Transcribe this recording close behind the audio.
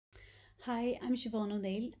Hi, I'm Siobhan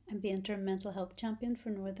O'Neill. I'm the interim mental health champion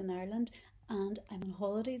for Northern Ireland, and I'm on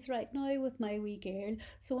holidays right now with my wee girl.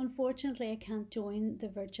 So unfortunately, I can't join the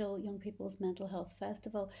virtual Young People's Mental Health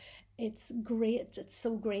Festival. It's great. It's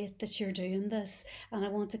so great that you're doing this, and I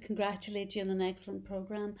want to congratulate you on an excellent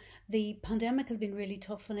program. The pandemic has been really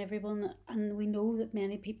tough on everyone, and we know that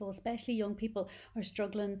many people, especially young people, are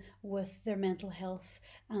struggling with their mental health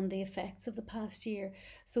and the effects of the past year.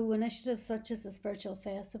 So initiatives such as this virtual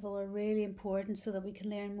festival are really important so that we can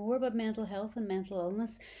learn more about mental health and mental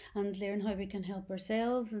illness and learn how we can help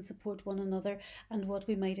ourselves and support one another and what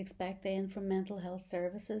we might expect then from mental health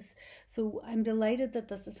services. So I'm delighted that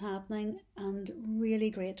this is happening and really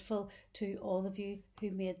grateful to all of you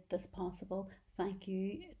who made this possible. Thank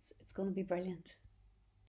you. It's going to be brilliant.